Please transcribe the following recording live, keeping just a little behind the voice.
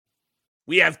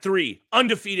We have 3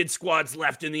 undefeated squads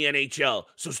left in the NHL.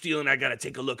 So Steele and I got to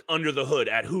take a look under the hood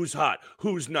at who's hot,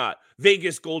 who's not.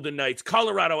 Vegas Golden Knights,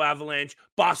 Colorado Avalanche,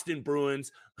 Boston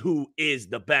Bruins, who is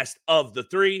the best of the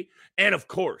 3. And of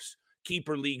course,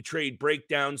 Keeper League trade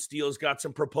breakdown. Steele's got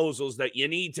some proposals that you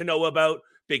need to know about.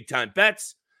 Big time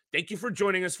bets. Thank you for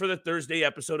joining us for the Thursday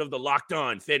episode of the Locked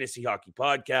On Fantasy Hockey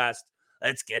Podcast.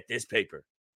 Let's get this paper.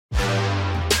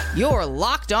 You're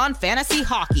Locked On Fantasy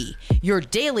Hockey, your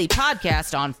daily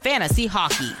podcast on fantasy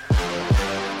hockey.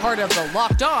 Part of the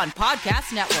Locked On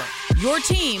Podcast Network, your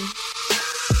team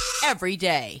every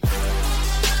day.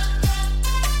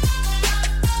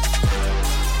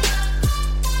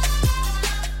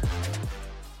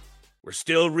 We're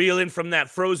still reeling from that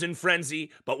frozen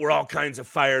frenzy, but we're all kinds of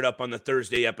fired up on the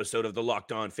Thursday episode of the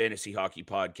Locked On Fantasy Hockey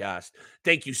Podcast.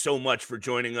 Thank you so much for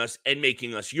joining us and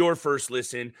making us your first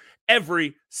listen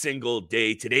every single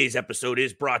day. Today's episode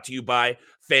is brought to you by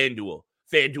FanDuel.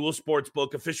 FanDuel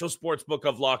Sportsbook, official sportsbook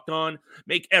of Locked On.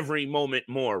 Make every moment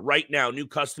more. Right now, new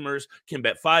customers can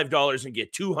bet $5 and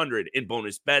get $200 in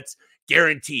bonus bets,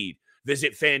 guaranteed.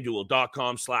 Visit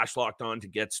FanDuel.com/LockedOn to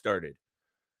get started.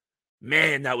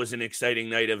 Man, that was an exciting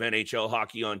night of NHL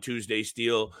hockey on Tuesday,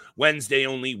 Steele. Wednesday,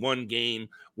 only one game.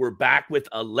 We're back with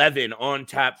 11 on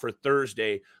tap for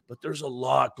Thursday, but there's a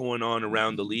lot going on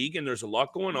around the league, and there's a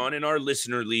lot going on in our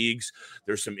listener leagues.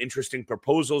 There's some interesting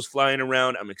proposals flying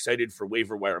around. I'm excited for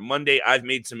Waiver Wire Monday. I've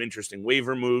made some interesting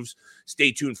waiver moves.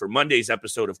 Stay tuned for Monday's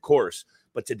episode, of course.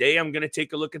 But today I'm going to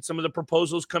take a look at some of the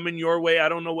proposals coming your way. I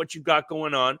don't know what you've got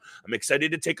going on. I'm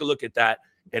excited to take a look at that.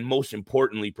 And most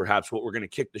importantly, perhaps what we're going to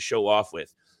kick the show off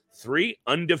with. 3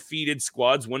 undefeated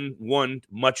squads, one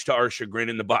much to our chagrin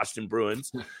in the Boston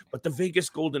Bruins, but the Vegas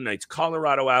Golden Knights,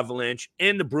 Colorado Avalanche,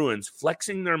 and the Bruins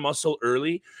flexing their muscle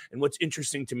early. And what's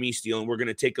interesting to me, Steele, and we're going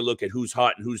to take a look at who's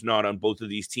hot and who's not on both of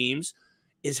these teams,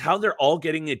 is how they're all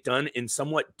getting it done in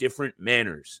somewhat different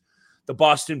manners. The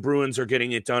Boston Bruins are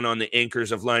getting it done on the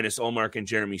anchors of Linus Ullmark and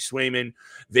Jeremy Swayman.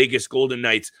 Vegas Golden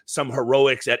Knights, some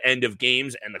heroics at end of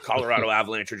games, and the Colorado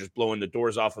Avalanche are just blowing the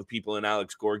doors off of people, and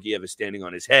Alex Gorgiev is standing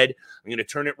on his head. I'm going to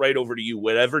turn it right over to you.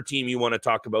 Whatever team you want to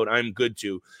talk about, I'm good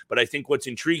to. But I think what's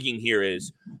intriguing here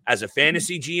is, as a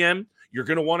fantasy GM, you're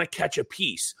going to want to catch a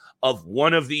piece of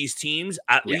one of these teams,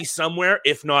 at least somewhere,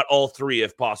 if not all 3,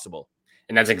 if possible.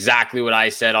 And that's exactly what I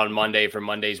said on Monday for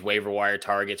Monday's waiver wire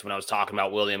targets when I was talking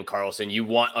about William Karlsson. You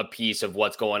want a piece of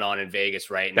what's going on in Vegas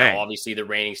right now. Obviously, the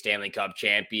reigning Stanley Cup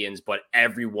champions, but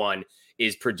everyone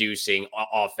is producing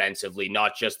offensively,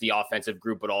 not just the offensive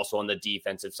group, but also on the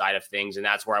defensive side of things. And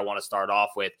that's where I want to start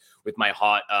off with my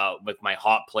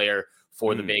hot player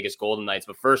for the Vegas Golden Knights.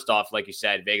 But first off, like you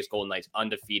said, Vegas Golden Knights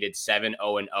undefeated,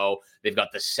 7-0-0. They've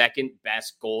got the second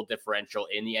best goal differential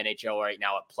in the NHL right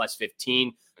now at plus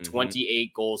 15,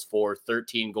 28 goals for,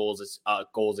 13 goals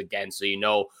against. So,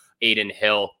 Aiden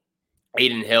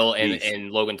Hill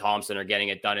and Logan Thompson are getting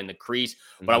it done in the crease.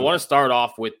 But I want to start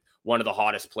off with one of the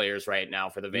hottest players right now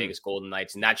for the Vegas Golden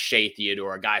Knights, and that's Shea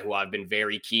Theodore, a guy who I've been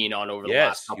very keen on over the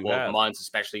last couple of months,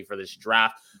 especially for this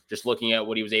draft. Just looking at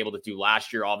what he was able to do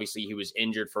last year, obviously he was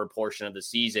injured for a portion of the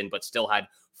season, but still had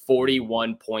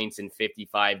 41 points in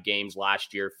 55 games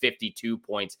last year, 52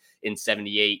 points in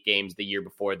 78 games the year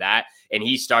before that, and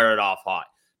he started off hot.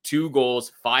 2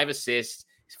 goals, 5 assists,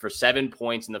 for 7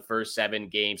 points in the first 7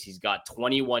 games. He's got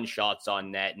 21 shots on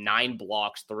net, 9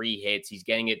 blocks, 3 hits. He's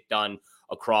getting it done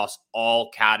across all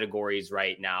categories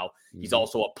right now. He's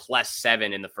also a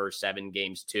 +7 in the first 7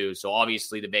 games too. So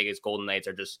obviously the Vegas Golden Knights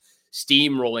are just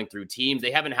steamrolling through teams.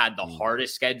 They haven't had the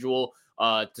hardest schedule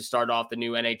to start off the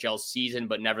new NHL season,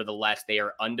 but nevertheless, they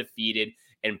are undefeated.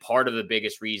 And part of the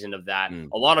biggest reason of that,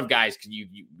 a lot of guys, you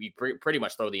pretty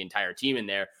much throw the entire team in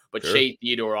there, but Shea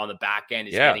Theodore on the back end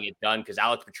is getting it done because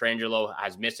Alex Pietrangelo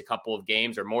has missed a couple of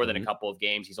games or more than a couple of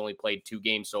games. He's only played 2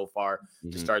 games so far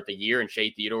to start the year, and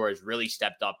Shea Theodore has really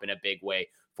stepped up in a big way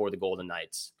for the Golden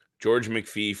Knights. George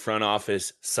McPhee, front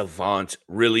office savant,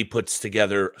 really puts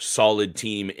together a solid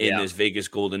team in this Vegas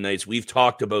Golden Knights. We've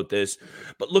talked about this,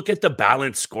 but look at the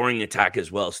balanced scoring attack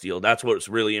as well, Steele. That's what's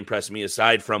really impressed me,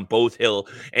 aside from both Hill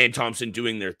and Thompson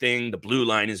doing their thing. The blue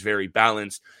line is very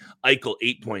balanced. Eichel,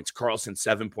 8 points. Karlsson,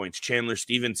 7 points. Chandler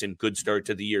Stevenson, good start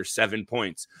to the year, 7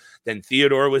 points. Then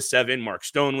Theodore with 7. Mark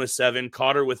Stone with 7.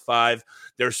 Cotter with 5.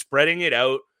 They're spreading it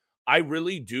out. I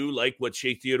really do like what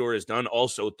Shea Theodore has done.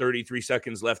 Also, 33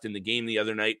 seconds left in the game the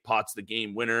other night. Potts the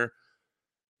game winner.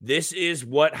 This is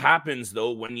what happens,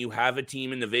 though, when you have a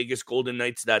team in the Vegas Golden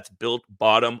Knights that's built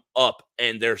bottom up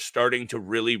and they're starting to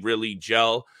really, really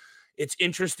gel. It's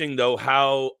interesting, though,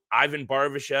 how Ivan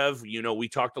Barbashev, we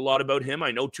talked a lot about him.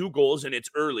 I know 2 goals and it's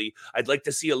early. I'd like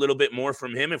to see a little bit more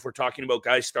from him if we're talking about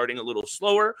guys starting a little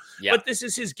slower. Yeah. But this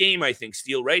is his game, I think,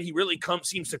 Steele, right? He really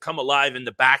seems to come alive in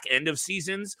the back end of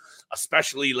seasons,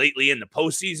 especially lately in the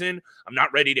postseason. I'm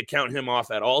not ready to count him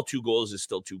off at all. 2 goals is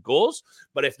still 2 goals.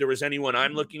 But if there was anyone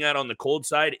I'm looking at on the cold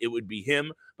side, it would be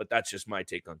him. But that's just my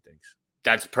take on things.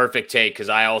 That's perfect take, because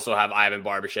I also have Ivan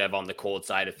Barbashev on the cold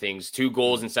side of things. 2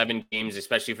 goals in 7 games,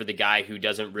 especially for the guy who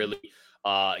doesn't really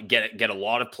get a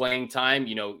lot of playing time.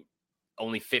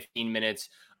 Only 15 minutes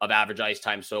of average ice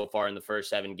time so far in the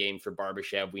first 7 games for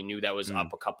Barbashev. We knew that was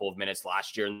up a couple of minutes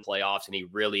last year in the playoffs, and he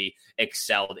really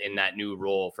excelled in that new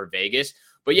role for Vegas.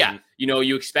 But yeah,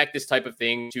 you expect this type of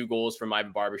thing. 2 goals from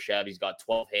Ivan Barbashev. He's got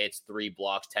 12 hits, 3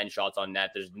 blocks, 10 shots on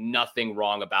net. There's nothing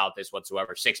wrong about this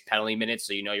whatsoever. 6 penalty minutes,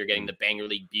 so you're getting the banger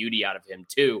league beauty out of him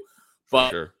too.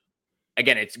 But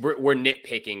again, we're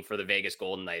nitpicking for the Vegas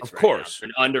Golden Knights. Of course, they're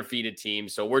an undefeated team,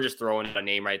 so we're just throwing a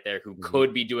name right there who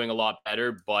could be doing a lot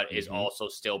better, but is also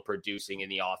still producing in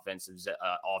the offensive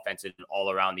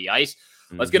all around the ice.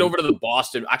 Let's get over to the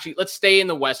Boston. Actually, let's stay in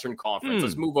the Western Conference.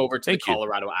 Let's move over to the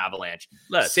Colorado Avalanche.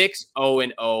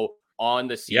 6-0-0 on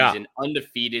the season,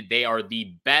 undefeated. They are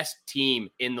the best team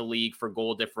in the league for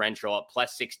goal differential at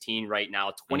plus 16 right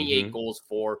now. 28 goals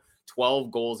for,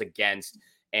 12 goals against,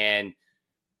 and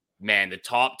man, the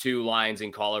top 2 lines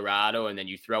in Colorado, and then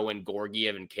you throw in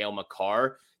Georgiev and Cale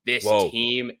Makar. This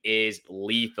team is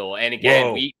lethal. And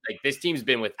again, this team's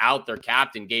been without their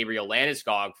captain, Gabriel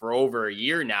Landeskog, for over a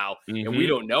year now. And we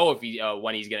don't know if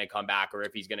when he's going to come back, or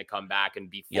if he's going to come back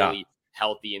and be fully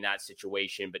healthy in that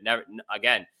situation. But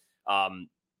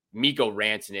Mikko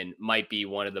Rantanen might be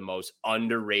one of the most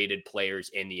underrated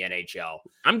players in the NHL.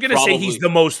 I'm going to say he's the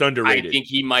most underrated. I think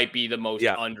he might be the most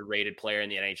underrated player in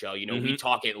the NHL. We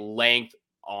talk at length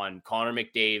on Connor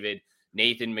McDavid,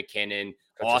 Nathan McKinnon,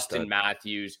 Austin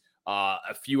Matthews,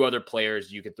 a few other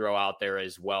players you could throw out there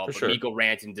as well. But Mikko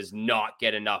Rantanen does not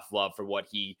get enough love for what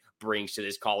he brings to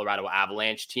this Colorado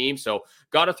Avalanche team. So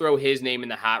got to throw his name in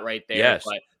the hat right there. Yes.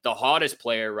 But the hottest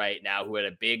player right now, who had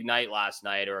a big night last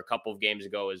night or a couple of games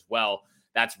ago as well,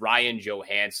 that's Ryan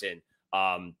Johansson.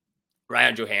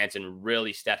 Ryan Johansson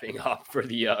really stepping up for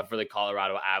the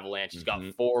Colorado Avalanche. He's got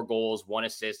 4 goals, 1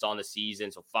 assist on the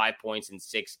season, so 5 points in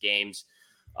 6 games.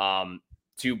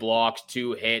 2 blocks,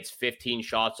 2 hits, 15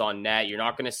 shots on net. You're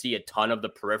not going to see a ton of the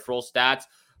peripheral stats,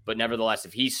 but nevertheless,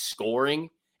 if he's scoring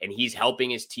and he's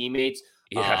helping his teammates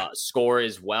score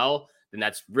as well, then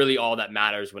that's really all that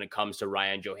matters when it comes to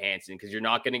Ryan Johansson, because you're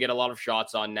not going to get a lot of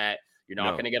shots on net. You're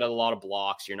not going to get a lot of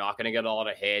blocks. You're not going to get a lot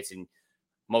of hits. And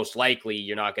most likely,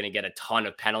 you're not going to get a ton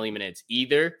of penalty minutes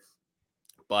either.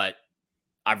 But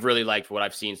I've really liked what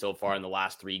I've seen so far in the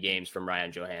last 3 games from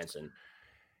Ryan Johansson.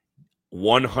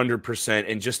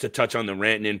 100%. And just to touch on the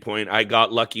Rantanen point, I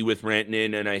got lucky with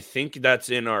Rantanen, and I think that's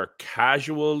in our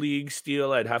casual league,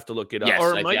 Steele. I'd have to look it up. Yes,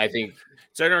 I think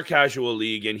it's in our casual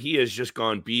league, and he has just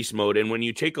gone beast mode. And when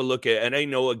you take a look at, and I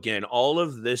know, again, all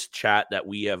of this chat that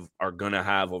we are going to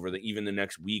have over even the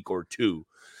next week or 2,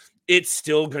 it's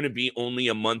still going to be only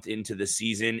a month into the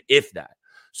season, if that.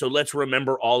 So let's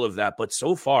remember all of that. But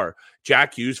so far,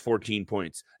 Jack Hughes, 14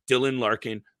 points. Dylan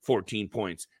Larkin, 14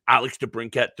 points. Alex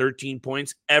DeBrincat, 13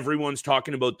 points. Everyone's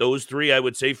talking about those 3, I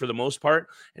would say, for the most part.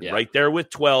 And right there with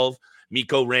 12,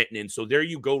 Mikko Rantanen. So there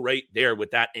you go right there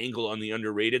with that angle on the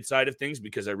underrated side of things,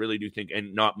 because I really do think,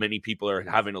 and not many people are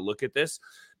having a look at this,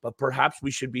 but perhaps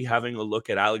we should be having a look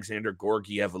at Alexander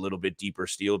Georgiev a little bit deeper,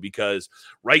 Steele, because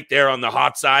right there on the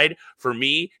hot side, for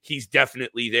me, he's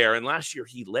definitely there. And last year,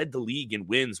 he led the league in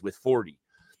wins with 40.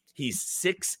 He's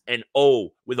 6-0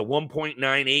 with a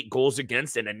 1.98 goals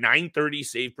against and a .930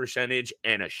 save percentage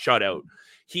and a shutout.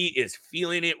 He is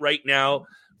feeling it right now.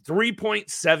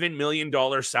 $3.7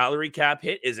 million salary cap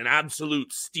hit is an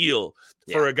absolute steal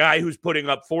for a guy who's putting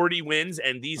up 40 wins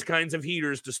and these kinds of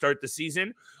heaters to start the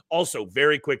season. Also,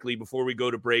 very quickly, before we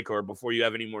go to break or before you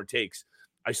have any more takes,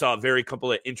 I saw a very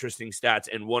couple of interesting stats,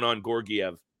 and one on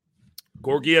Georgiev.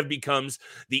 Georgiev becomes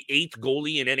the 8th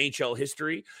goalie in NHL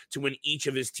history to win each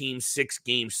of his team's 6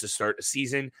 games to start a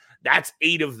season. That's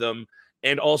 8 of them.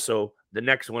 And also, the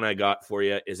next one I got for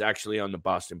you is actually on the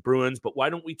Boston Bruins. But why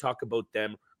don't we talk about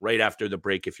them right after the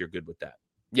break, if you're good with that?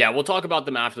 Yeah, we'll talk about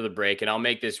them after the break, and I'll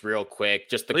make this real quick.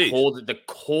 Just the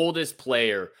coldest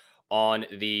player on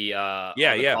the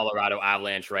Colorado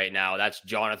Avalanche right now. That's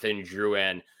Jonathan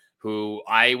Drouin, who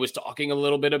I was talking a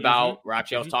little bit about, or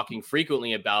actually I was talking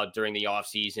frequently about during the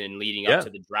offseason and leading up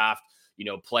to the draft,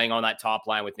 playing on that top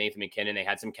line with Nathan McKinnon. They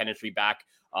had some chemistry back,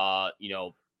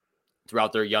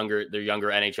 throughout their younger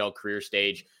NHL career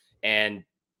stage. And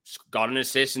got an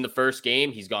assist in the first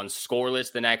game. He's gone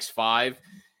scoreless the next 5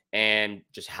 and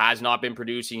just has not been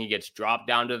producing. He gets dropped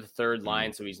down to the third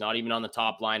line, so he's not even on the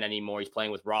top line anymore. He's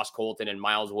playing with Ross Colton and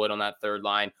Miles Wood on that third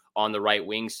line on the right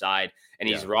wing side, and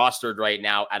he's rostered right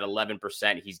now at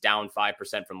 11%. He's down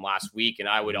 5% from last week, and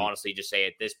I would honestly just say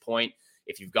at this point,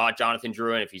 if you've got Jonathan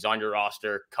Drouin, if he's on your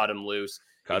roster, cut him loose.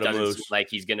 It doesn't seem like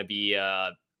he's going to be,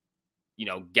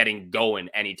 getting going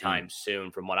anytime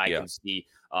soon from what I can see.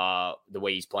 The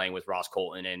way he's playing with Ross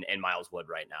Colton and Miles Wood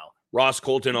right now. Ross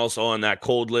Colton also on that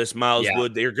cold list. Miles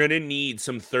Wood, they're going to need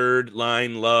some third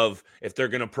line love if they're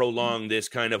going to prolong this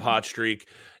kind of hot streak.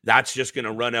 That's just going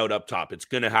to run out up top. It's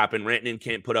going to happen. Rantanen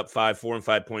can't put up 4 and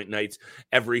 5 point nights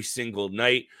every single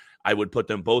night. I would put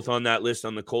them both on that list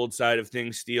on the cold side of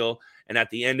things, Steele. And at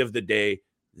the end of the day,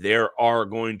 there are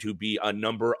going to be a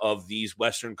number of these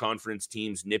Western Conference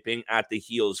teams nipping at the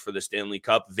heels for the Stanley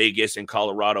Cup. Vegas and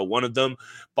Colorado, one of them.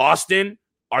 Boston,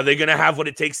 are they going to have what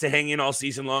it takes to hang in all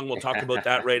season long? We'll talk about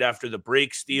that right after the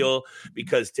break, Steele,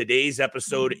 because today's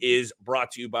episode is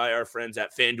brought to you by our friends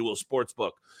at FanDuel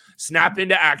Sportsbook. Snap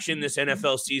into action this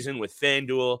NFL season with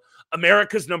FanDuel,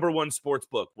 America's #1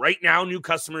 sportsbook. Right now, new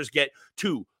customers get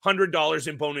 $200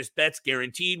 in bonus bets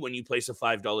guaranteed when you place a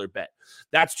 $5 bet.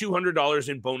 That's $200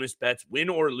 in bonus bets, win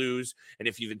or lose. And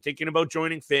if you've been thinking about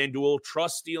joining FanDuel,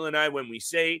 trust Steele and I when we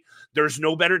say there's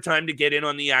no better time to get in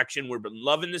on the action. We've been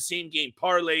loving the same game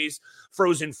parlays.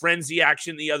 Frozen Frenzy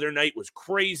action the other night was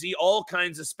crazy. All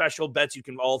kinds of special bets you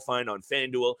can all find on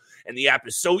FanDuel. And the app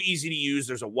is so easy to use.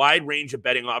 There's a wide range of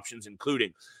betting options,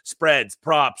 including spreads,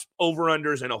 props,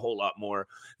 over-unders, and a whole lot more.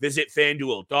 Visit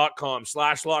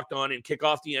FanDuel.com/lockedon and kick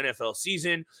off the NFL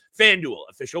season. FanDuel,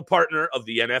 official partner of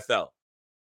the NFL.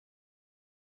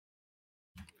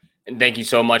 And thank you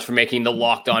so much for making the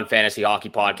Locked On Fantasy Hockey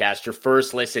Podcast your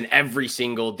first listen every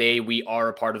single day. We are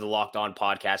a part of the Locked On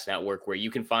Podcast Network, where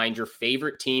you can find your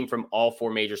favorite team from all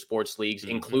 4 major sports leagues,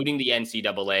 including the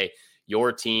NCAA,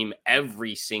 your team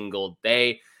every single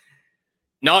day.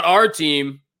 Not our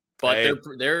team, but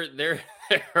they're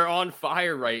on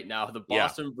fire right now. The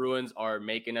Boston Bruins are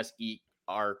making us eat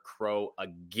our crow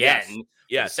again.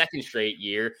 Yes. Second straight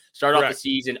year. Start off the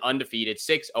season undefeated,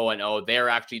 6-0-0. They're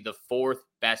actually the 4th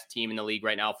best team in the league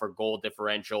right now for goal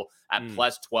differential at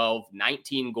plus 12,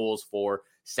 19 goals for,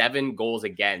 7 goals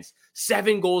against.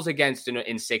 7 goals against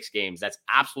in 6 games. That's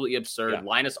absolutely absurd. Yeah.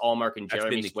 Linus Ullmark and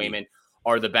Jeremy Swayman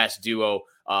are the best duo,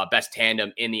 best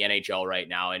tandem in the NHL right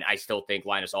now. And I still think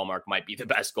Linus Ullmark might be the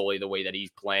best goalie the way that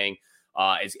he's playing.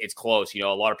 It's close. You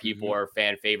know, a lot of people are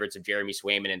fan favorites of Jeremy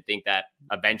Swayman and think that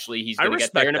eventually he's going to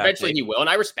get there, and eventually he will. And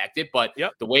I respect it. But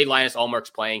the way Linus Ullmark's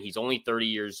playing, he's only 30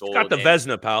 years old. He's got the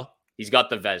Vezina, pal. He's got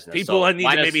the Vezina. People need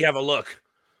to maybe have a look.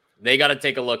 They got to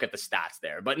take a look at the stats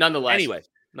there. But nonetheless,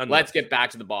 let's get back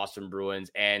to the Boston Bruins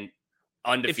and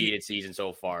undefeated season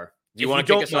so far. Do you want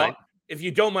to kick us off? If you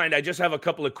don't mind, I just have a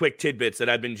couple of quick tidbits that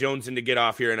I've been jonesing to get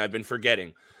off here and I've been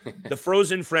forgetting. The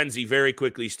Frozen Frenzy, very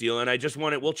quickly, Steele, and I just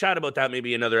we'll chat about that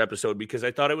maybe another episode because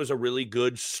I thought it was a really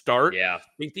good start. Yeah. I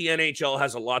think the NHL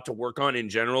has a lot to work on in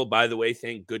general. By the way,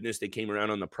 thank goodness they came around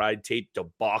on the Pride Tape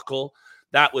debacle.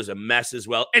 That was a mess as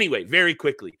well. Anyway, very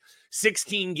quickly,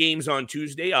 16 games on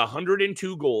Tuesday,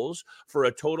 102 goals for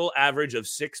a total average of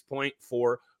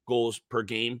 6.4 goals per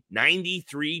game,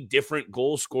 93 different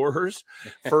goal scorers.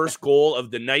 First goal of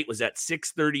the night was at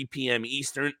 6:30 p.m.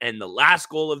 Eastern, and the last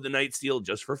goal of the night, Steele,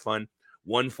 just for fun,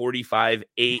 1:45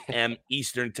 a.m.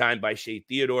 Eastern time by Shea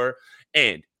Theodore.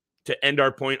 And to end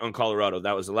our point on Colorado,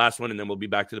 that was the last one, and then we'll be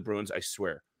back to the Bruins, I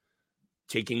swear.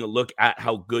 Taking a look at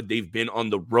how good they've been on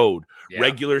the road. Yeah.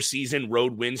 Regular season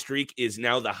road win streak is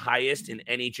now the highest in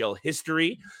NHL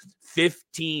history.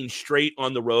 15 straight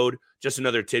on the road. Just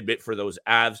another tidbit for those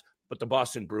Avs. But the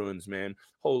Boston Bruins, man,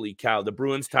 holy cow. The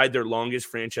Bruins tied their longest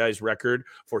franchise record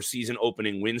for season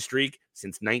opening win streak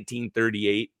since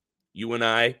 1938. You and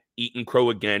I, eating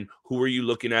crow again. Who are you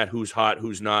looking at? Who's hot?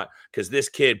 Who's not? Because this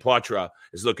kid, Poitras,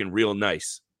 is looking real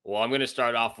nice. Well, I'm going to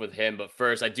start off with him, but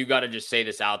first, I do got to just say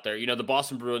this out there. You know, the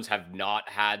Boston Bruins have not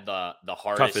had the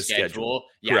hardest schedule.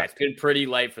 Yeah, correct. It's been pretty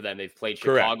light for them. They've played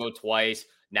Chicago twice,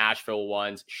 Nashville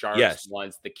once, Sharks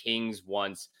once, the Kings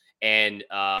once, and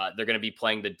they're going to be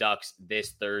playing the Ducks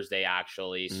this Thursday,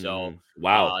 actually. So,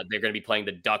 they're going to be playing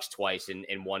the Ducks twice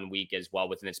in 1 week as well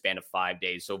within a span of 5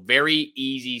 days. So, very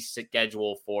easy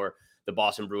schedule for the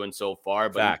Boston Bruins so far.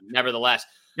 But nevertheless,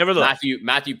 Matthew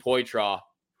Poitras,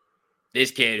 this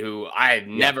kid who I had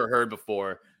never heard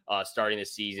before starting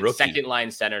this season. Rookie. Second line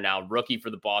center now, rookie for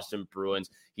the Boston Bruins.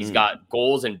 He's got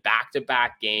goals in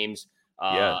back-to-back games,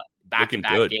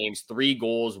 back-to-back games, 3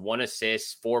 goals, 1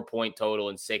 assist, 4-point total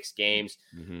in 6 games.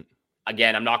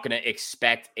 Again, I'm not going to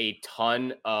expect a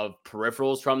ton of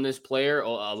peripherals from this player.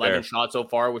 11 shots so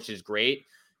far, which is great.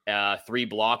 3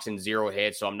 blocks and 0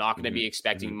 hits. So I'm not going to be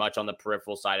expecting much on the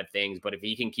peripheral side of things. But if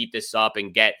he can keep this up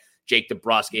and get Jake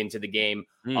DeBrusk into the game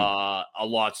a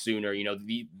lot sooner,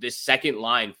 the second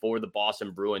line for the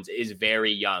Boston Bruins is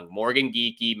very young. Morgan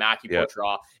Geekie, Matthew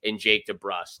Poitras, and Jake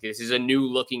DeBrusk. This is a new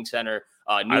looking center.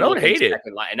 I don't hate it.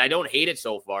 Line, and I don't hate it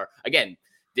so far. Again,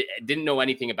 didn't know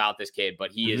anything about this kid, but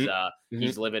he is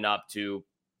he's living up to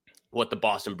what the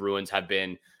Boston Bruins have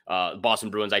been, Boston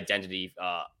Bruins identity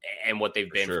and what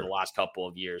they've been for the last couple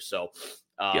of years. So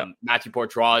Matthew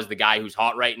Poitras is the guy who's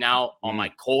hot right now on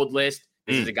my cold list.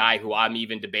 This is a guy who I'm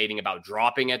even debating about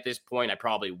dropping at this point. I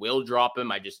probably will drop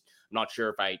him. I'm not sure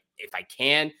if I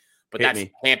can, but that's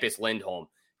Hampus Lindholm.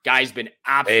 Guy's been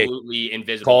absolutely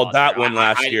invisible. Called that one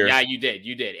last year. Yeah, you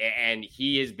did. And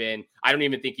he has been, I don't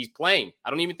even think he's playing.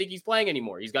 I don't even think he's playing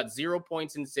anymore. He's got 0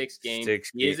 points in 6 games.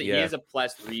 He is a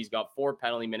 +3. He's got 4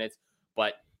 penalty minutes,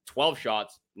 but 12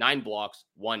 shots, 9 blocks,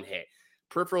 1 hit.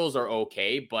 Peripherals are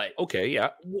okay, but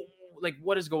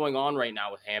what is going on right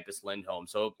now with Hampus Lindholm?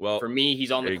 So for me,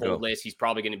 he's on the cold list. He's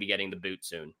probably going to be getting the boot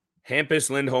soon. Hampus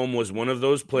Lindholm was one of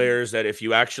those players that if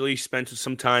you actually spent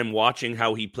some time watching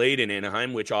how he played in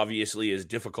Anaheim, which obviously is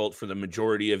difficult for the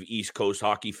majority of East Coast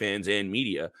hockey fans and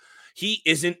media, he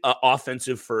isn't an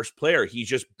offensive first player. He's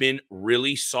just been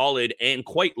really solid and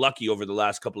quite lucky over the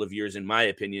last couple of years, in my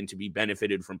opinion, to be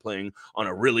benefited from playing on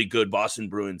a really good Boston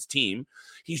Bruins team.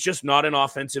 He's just not an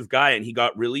offensive guy, and he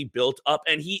got really built up,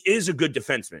 and he is a good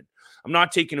defenseman. I'm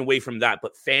not taking away from that,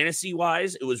 but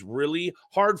fantasy-wise, it was really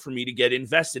hard for me to get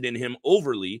invested in him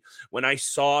overly when I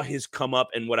saw his come up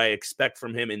and what I expect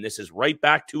from him, and this is right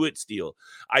back to it, Steele.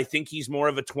 I think he's more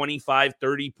of a 25,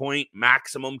 30-point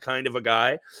maximum kind of a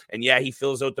guy, and yeah, he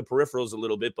fills out the peripherals a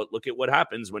little bit, but look at what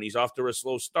happens when he's off to a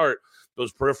slow start.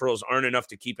 Those peripherals aren't enough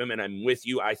to keep him, and I'm with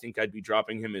you. I think I'd be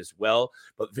dropping him as well,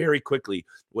 but very quickly,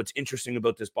 what's interesting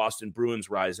about this Boston Bruins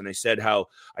rise, and I said how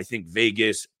I think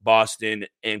Vegas, Boston,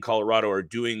 and Colorado are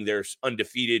doing their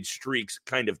undefeated streaks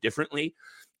kind of differently,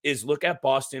 is look at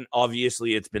Boston.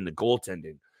 Obviously, it's been the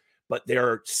goaltending, but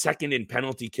they're second in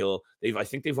penalty kill. I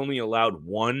think they've only allowed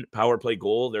 1 power play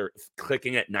goal. They're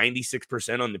clicking at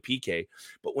 96% on the PK.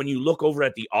 But when you look over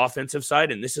at the offensive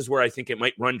side, and this is where I think it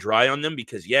might run dry on them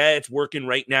because, it's working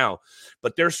right now,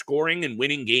 but they're scoring and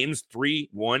winning games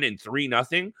 3-1 and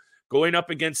 3-0. Going up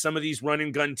against some of these run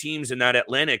and gun teams in that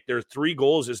Atlantic, their 3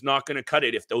 goals is not going to cut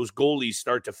it if those goalies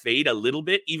start to fade a little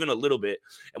bit, even a little bit.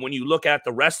 And when you look at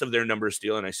the rest of their numbers,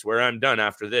 Steele, and I swear I'm done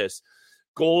after this,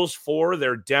 goals for,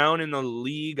 they're down in the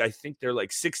league. I think they're like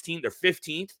 16th or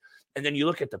 15th. And then you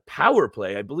look at the power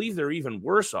play, I believe they're even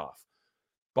worse off.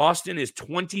 Boston is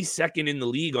 22nd in the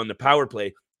league on the power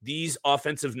play. These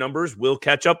offensive numbers will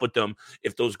catch up with them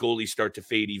if those goalies start to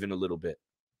fade even a little bit.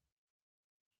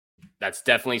 That's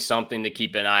definitely something to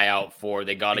keep an eye out for.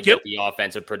 They got to get the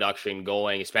offensive production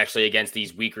going, especially against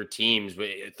these weaker teams.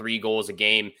 3 goals a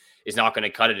game is not going to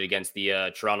cut it against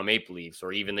the Toronto Maple Leafs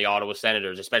or even the Ottawa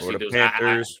Senators, especially Florida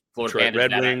Panthers,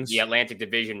 Red Wings, the Atlantic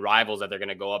Division rivals that they're going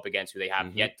to go up against who they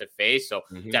have yet to face. So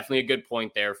definitely a good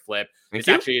point there, Flip. This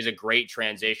actually is a great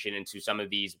transition into some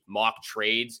of these mock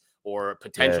trades or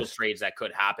potential trades that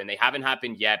could happen. They haven't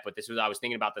happened yet, but I was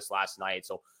thinking about this last night.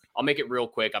 So I'll make it real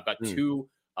quick. I've got 2.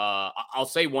 I'll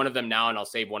say one of them now, and I'll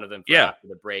save one of them for after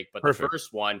the break. But the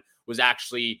first one was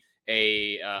actually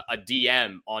a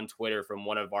DM on Twitter from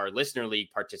one of our listener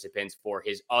league participants for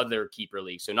his other keeper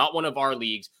league. So not one of our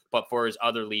leagues, but for his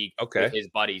other league with his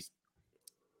buddies.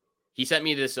 He sent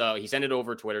me this. He sent it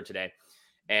over Twitter today,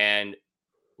 and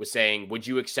was saying, "Would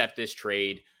you accept this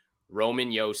trade, Roman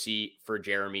Josi for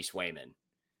Jeremy Swayman?"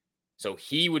 So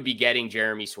he would be getting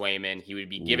Jeremy Swayman. He would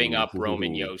be giving up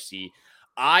Roman Josi.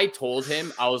 I told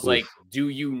him, I was like, do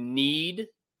you need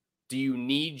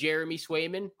Jeremy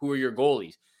Swayman? Who are your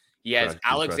goalies? He has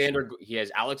Alexander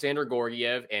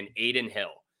Gorgiev and Aiden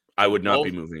Hill. I would not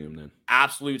be moving him then.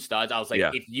 Absolute studs. I was like,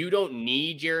 if you don't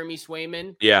need Jeremy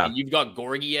Swayman, and you've got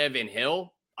Gorgiev and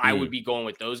Hill, I would be going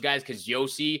with those guys because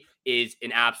Josi is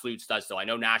an absolute stud still. I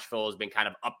know Nashville has been kind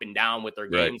of up and down with their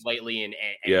games lately, and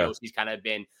Josi's kind of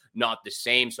been not the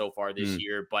same so far this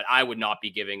year, but I would not be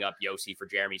giving up Josi for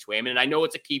Jeremy Swayman. And I know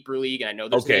it's a keeper league, and I know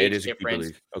there's an age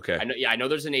difference. I know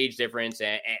there's an age difference,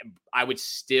 and I would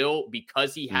still,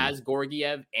 because he has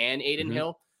Gorgiev and Aiden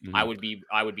Hill, I would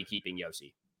be keeping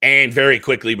Josi. And very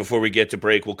quickly, before we get to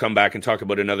break, we'll come back and talk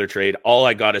about another trade. All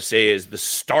I got to say is the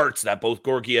starts that both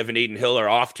Gorgiev and Aiden Hill are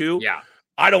off to. Yeah.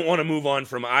 I don't want to move on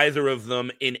from either of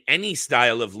them in any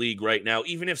style of league right now.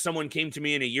 Even if someone came to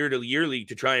me in a year-to-year league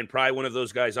to try and pry one of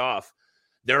those guys off,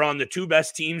 They're on the two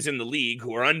best teams in the league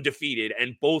who are undefeated,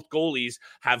 and both goalies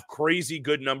have crazy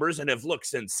good numbers and have looked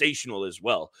sensational as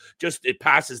well. Just it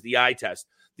passes the eye test.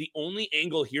 The only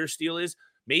angle here, Steele, is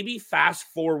maybe fast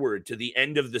forward to the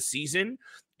end of the season,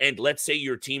 and let's say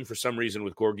your team, for some reason,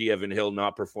 with Georgiev and Hill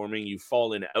not performing, you've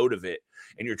fallen out of it,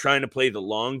 and you're trying to play the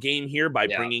long game here by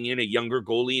bringing in a younger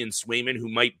goalie in Swayman who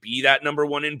might be that number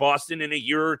one in Boston in a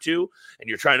year or two, and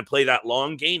you're trying to play that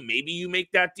long game. Maybe you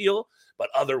make that deal, but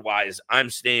otherwise, I'm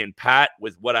staying pat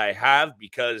with what I have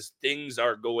because things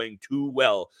are going too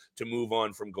well to move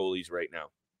on from goalies right now.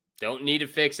 Don't need to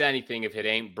fix anything if it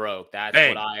ain't broke. That's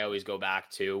what I always go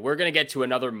back to. We're going to get to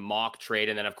another mock trade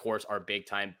and then, of course, our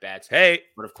big-time bets.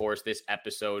 But, of course, this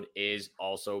episode is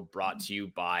also brought to you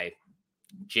by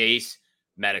Jace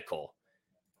Medical.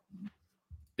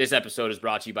 This episode is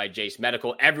brought to you by Jace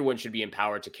Medical. Everyone should be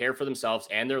empowered to care for themselves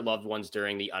and their loved ones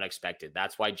during the unexpected.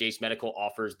 That's why Jace Medical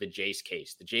offers the Jace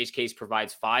Case. The Jace Case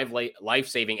provides 5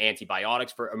 life-saving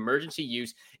antibiotics for emergency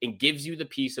use and gives you the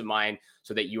peace of mind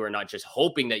so that you are not just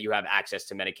hoping that you have access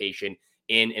to medication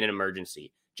in an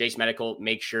emergency. Jace Medical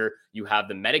makes sure you have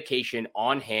the medication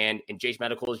on hand, and Jace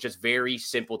Medical is just very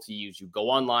simple to use. You go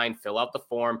online, fill out the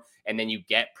form, and then you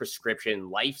get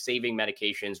prescription life-saving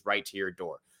medications right to your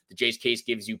door. The Jace Case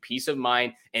gives you peace of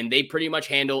mind, and they pretty much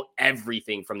handle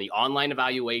everything from the online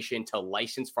evaluation to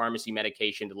licensed pharmacy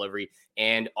medication delivery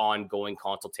and ongoing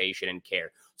consultation and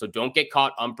care. So don't get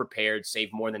caught unprepared.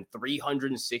 Save more than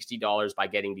 $360 by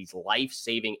getting these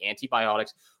life-saving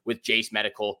antibiotics with Jace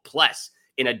Medical, plus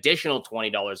an additional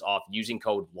 $20 off using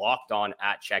code LOCKEDON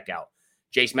at checkout.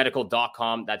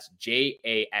 JaceMedical.com. That's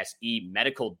JASE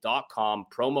medical.com.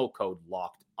 Promo code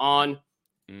LOCKEDON.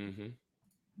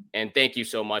 And thank you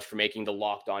so much for making the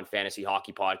Locked On Fantasy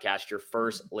Hockey Podcast your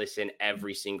first listen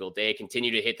every single day. Continue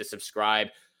to hit the subscribe.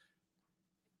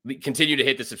 Hit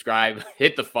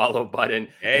the follow button,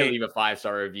 and leave a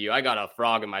 5-star review. I got a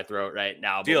frog in my throat right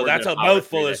now. Deal, that's a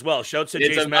mouthful as well. Shouts to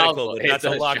Jace Medical. That's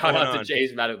a lot going on.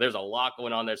 Jace Medical. There's a lot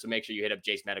going on there, so make sure you hit up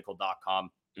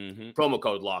JaceMedical.com. Promo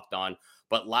code Locked On.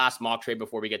 But last mock trade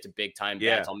before we get to big time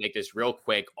bets, I'll make this real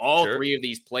quick. All 3 of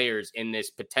these players in this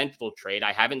potential trade,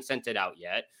 I haven't sent it out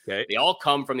yet. They all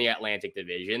come from the Atlantic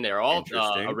Division. They're all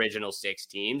original 6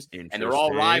 teams, and they're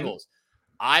all rivals.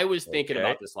 I was thinking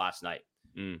about this last night.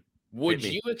 Would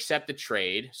you accept the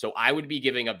trade? So I would be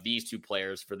giving up these 2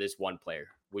 players for this one player.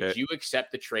 Would you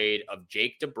accept the trade of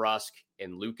Jake DeBrusk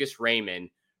and Lucas Raymond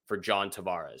for John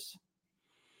Tavares?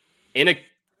 In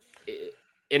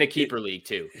a keeper league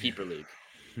too. Keeper league.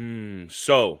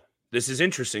 So this is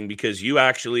interesting because you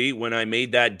actually, when I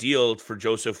made that deal for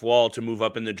Joseph Wall to move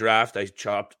up in the draft, I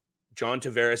chopped John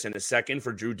Tavares in a second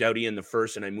for Drew Doughty in the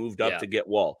first, and I moved up to get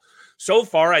Wall. So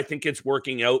far, I think it's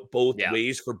working out both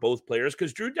ways for both players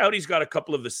because Drew Doughty's got a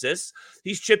couple of assists.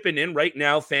 He's chipping in right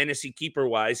now, fantasy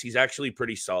keeper-wise. He's actually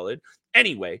pretty solid.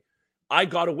 Anyway, I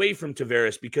got away from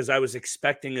Tavares because I was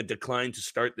expecting a decline to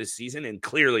start this season, and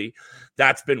clearly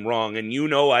that's been wrong. And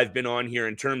I've been on here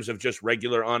in terms of just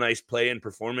regular on-ice play and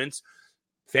performance.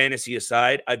 Fantasy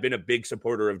aside, I've been a big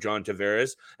supporter of John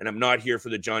Tavares, and I'm not here for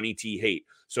the Johnny T hate.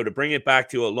 So to bring it back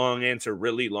to a long answer,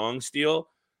 really long, Steele,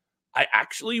 I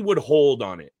actually would hold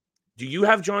on it. Do you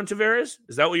have John Tavares?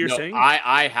 Is that what you're saying?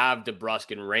 I have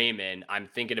DeBrusk and Raymond. I'm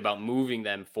thinking about moving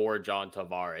them for John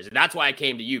Tavares. And that's why I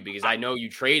came to you, because I know you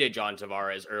traded John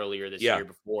Tavares earlier this year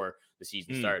before the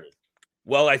season started.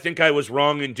 Well, I think I was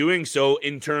wrong in doing so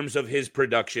in terms of his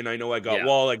production. I know I got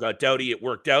Wall, I got Doughty, it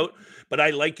worked out. But I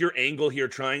like your angle here,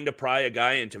 trying to pry a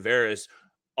guy in Tavares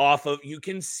off of, you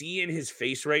can see in his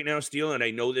face right now, Steele, and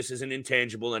I know this isn't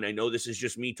intangible, and I know this is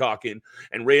just me talking,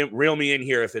 and reel me in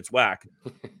here if it's whack.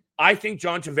 I think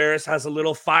John Tavares has a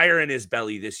little fire in his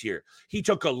belly this year. He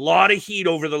took a lot of heat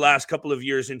over the last couple of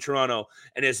years in Toronto,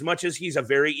 and as much as he's a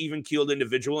very even-keeled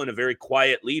individual and a very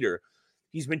quiet leader,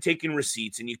 he's been taking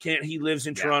receipts, and he lives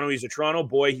in Toronto. He's a Toronto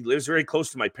boy. He lives very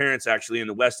close to my parents, actually, in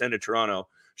the west end of Toronto.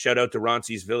 Shout out to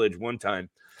Roncy's Village one time.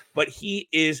 But he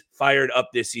is fired up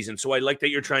this season. So I like that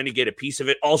you're trying to get a piece of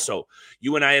it. Also,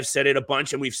 you and I have said it a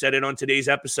bunch, and we've said it on today's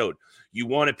episode. You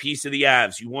want a piece of the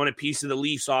Avs. You want a piece of the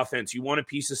Leafs offense. You want a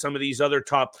piece of some of these other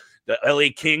top. The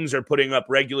LA Kings are putting up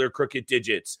regular crooked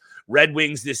digits. Red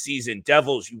Wings this season.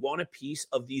 Devils. You want a piece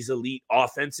of these elite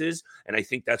offenses. And I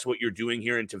think that's what you're doing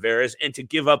here in Tavares. And to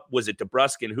give up, was it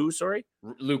DeBrusk and who, sorry?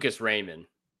 Lucas Raymond.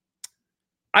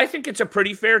 I think it's a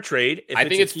pretty fair trade. I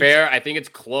think it's fair. I think it's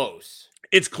close.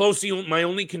 It's close. My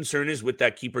only concern is with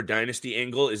that keeper dynasty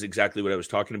angle is exactly what I was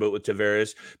talking about with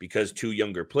Tavares, because 2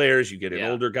 younger players, you get an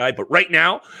older guy. But right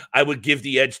now, I would give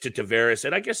the edge to Tavares.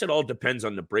 And I guess it all depends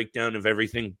on the breakdown of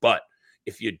everything. But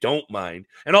if you don't mind.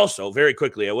 And also, very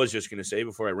quickly, I was just going to say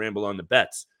before I ramble on the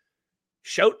bets,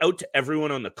 shout out to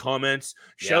everyone on the comments.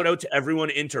 Shout out to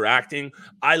everyone interacting.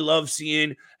 I love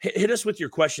seeing, hit us with your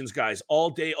questions, guys,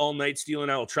 all day, all night. Steele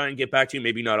and I will try and get back to you.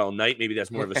 Maybe not all night. Maybe that's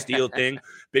more of a Steele thing.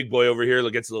 Big boy over here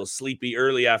gets a little sleepy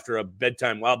early after a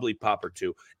bedtime wobbly pop or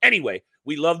two. Anyway,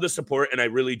 we love the support, and I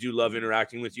really do love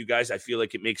interacting with you guys. I feel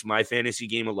like it makes my fantasy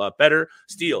game a lot better.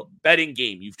 Steele, betting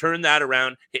game. You've turned that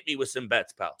around. Hit me with some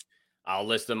bets, pal. I'll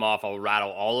list them off. I'll rattle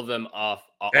all of them off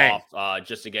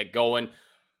just to get going.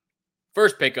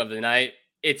 First pick of the night,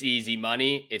 it's easy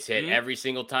money. It's hit every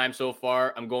single time so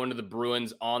far. I'm going to the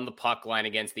Bruins on the puck line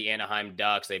against the Anaheim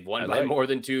Ducks. They've won by more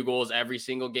than 2 goals every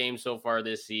single game so far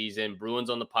this season. Bruins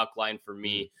on the puck line for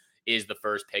me is the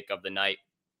first pick of the night.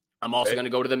 I'm also going to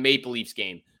go to the Maple Leafs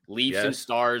game. Leafs and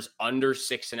Stars under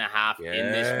 6.5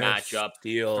 in this matchup.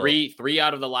 Steele. Three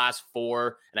out of the last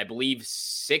 4, and I believe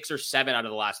 6 or 7 out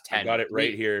of the last 10. I got it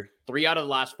right here. 3 out of the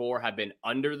last 4 have been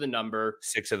under the number.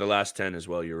 6 of the last 10 as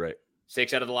well. You're right.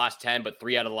 6 out of the last 10, but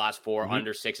 3 out of the last 4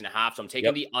 under 6.5. So I'm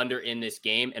taking the under in this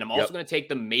game. And I'm also going to take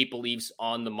the Maple Leafs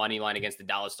on the money line against the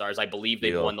Dallas Stars. I believe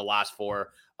they've won the last 4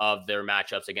 of their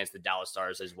matchups against the Dallas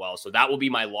Stars as well. So that will be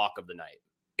my lock of the night.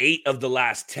 8 of the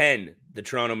last 10 the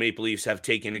Toronto Maple Leafs have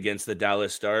taken against the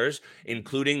Dallas Stars,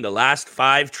 including the last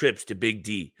 5 trips to Big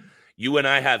D. You and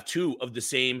I have 2 of the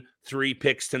same 3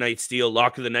 picks tonight, Steele.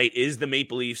 Lock of the night is the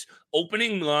Maple Leafs.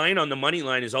 Opening line on the money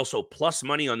line is also plus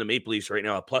money on the Maple Leafs right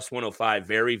now, a plus 105,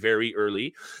 very, very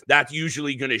early. That's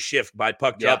usually going to shift by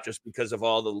puck drop just because of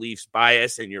all the Leafs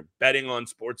bias, and you're betting on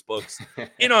sports books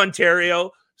in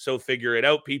Ontario. So figure it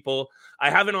out, people. I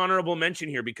have an honorable mention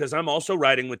here because I'm also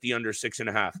riding with the under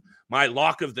 6.5. My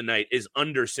lock of the night is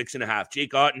under 6.5.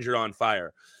 Jake Ottinger on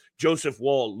fire. Joseph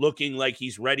Woll looking like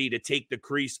he's ready to take the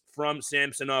crease from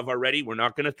Samsonov already. We're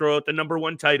not going to throw out the number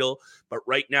 1 title, but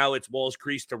right now it's Woll's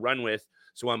crease to run with.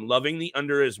 So I'm loving the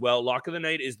under as well. Lock of the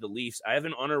night is the Leafs. I have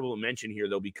an honorable mention here,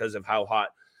 though, because of how hot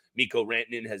Mikko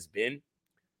Rantanen has been.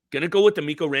 Going to go with the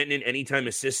Mikko Rantanen anytime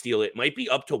assist steal. It might be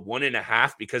up to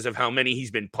 1.5 because of how many he's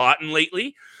been potting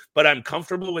lately, but I'm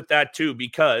comfortable with that too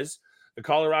because the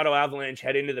Colorado Avalanche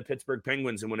head into the Pittsburgh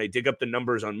Penguins, and when I dig up the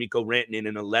numbers on Mikko Rantanen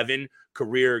in 11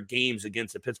 career games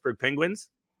against the Pittsburgh Penguins,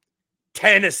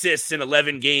 10 assists in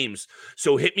 11 games.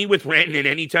 So hit me with Rantanen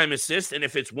anytime assist, and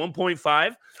if it's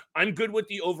 1.5, I'm good with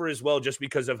the over as well just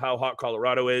because of how hot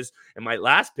Colorado is. And my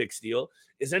last pick, Steele,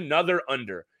 is another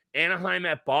under. Anaheim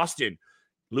at Boston.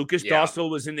 Lucas Dostal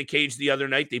was in the cage the other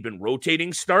night. They've been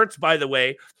rotating starts, by the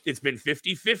way. It's been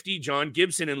 50-50, John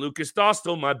Gibson and Lucas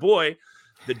Dostal, my boy.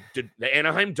 The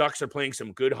Anaheim Ducks are playing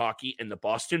some good hockey, and the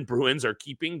Boston Bruins are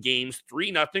keeping games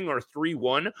 3-0 or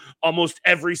 3-1 almost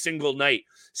every single night,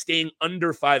 staying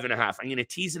under 5.5. I'm going to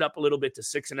tease it up a little bit to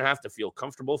 6.5 to feel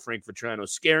comfortable. Frank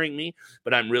Vetrano's scaring me,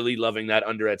 but I'm really loving that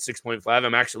under at 6.5.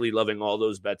 I'm actually loving all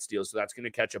those bet steals, so that's going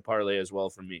to catch a parlay as well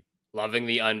from me. Loving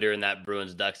the under in that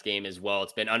Bruins-Ducks game as well.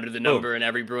 It's been under the number in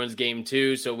every Bruins game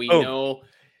too, so we know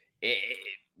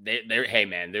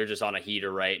they're just on a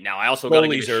heater right now. I also got to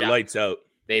give a shout. Lights out.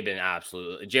 They've been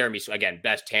absolutely Jeremy, again,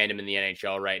 best tandem in the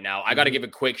NHL right now. I got to give a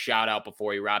quick shout out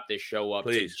before we wrap this show up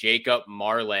to Jacob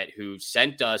Marlett, who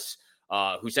sent us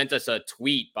a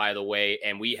tweet, by the way,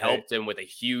 and we helped him with a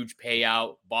huge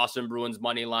payout. Boston Bruins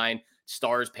money line,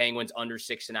 Stars Penguins under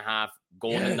 6.5,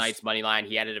 Golden Knights money line.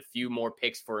 He added a few more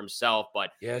picks for himself,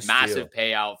 but massive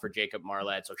payout for Jacob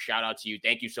Marlett. So shout out to you.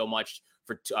 Thank you so much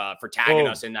for tagging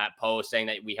us in that post, saying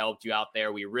that we helped you out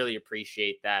there. We really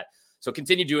appreciate that. So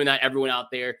continue doing that, everyone out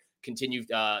there. Continue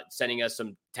tagging us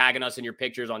in your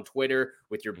pictures on Twitter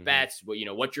with your bets,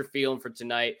 what you're feeling for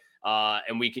tonight.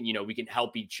 And we can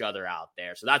help each other out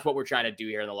there. So that's what we're trying to do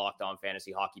here in the Locked On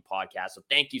Fantasy Hockey Podcast. So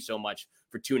thank you so much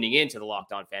for tuning in to the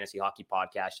Locked On Fantasy Hockey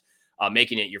Podcast,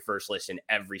 making it your first listen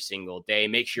every single day.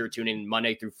 Make sure to tune in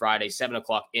Monday through Friday, 7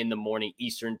 o'clock in the morning,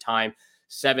 Eastern time,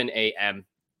 7 a.m.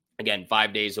 Again,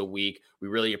 5 days a week. We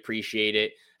really appreciate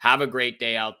it. Have a great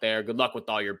day out there. Good luck with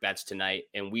all your bets tonight,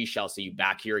 and we shall see you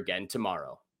back here again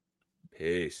tomorrow.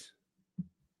 Peace.